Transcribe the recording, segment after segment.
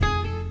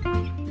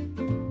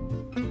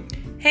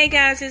Hey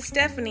guys, it's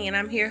Stephanie, and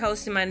I'm here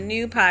hosting my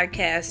new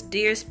podcast,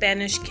 Dear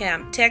Spanish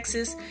Camp,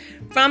 Texas,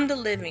 from the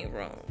living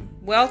room.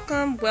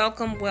 Welcome,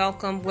 welcome,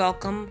 welcome,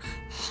 welcome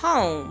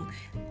home.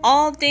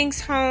 All things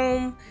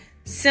home,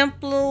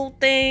 simple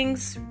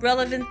things,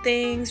 relevant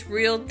things,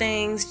 real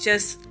things,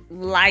 just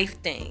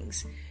life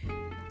things.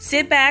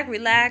 Sit back,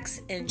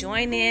 relax, and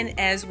join in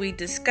as we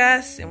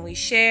discuss and we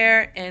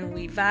share and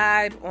we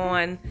vibe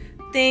on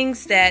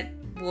things that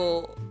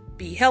will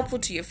be helpful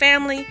to your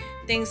family,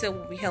 things that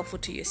will be helpful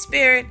to your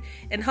spirit,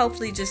 and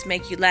hopefully just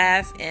make you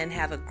laugh and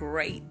have a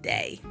great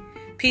day.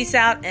 Peace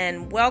out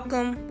and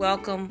welcome,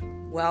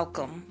 welcome,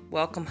 welcome,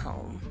 welcome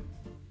home.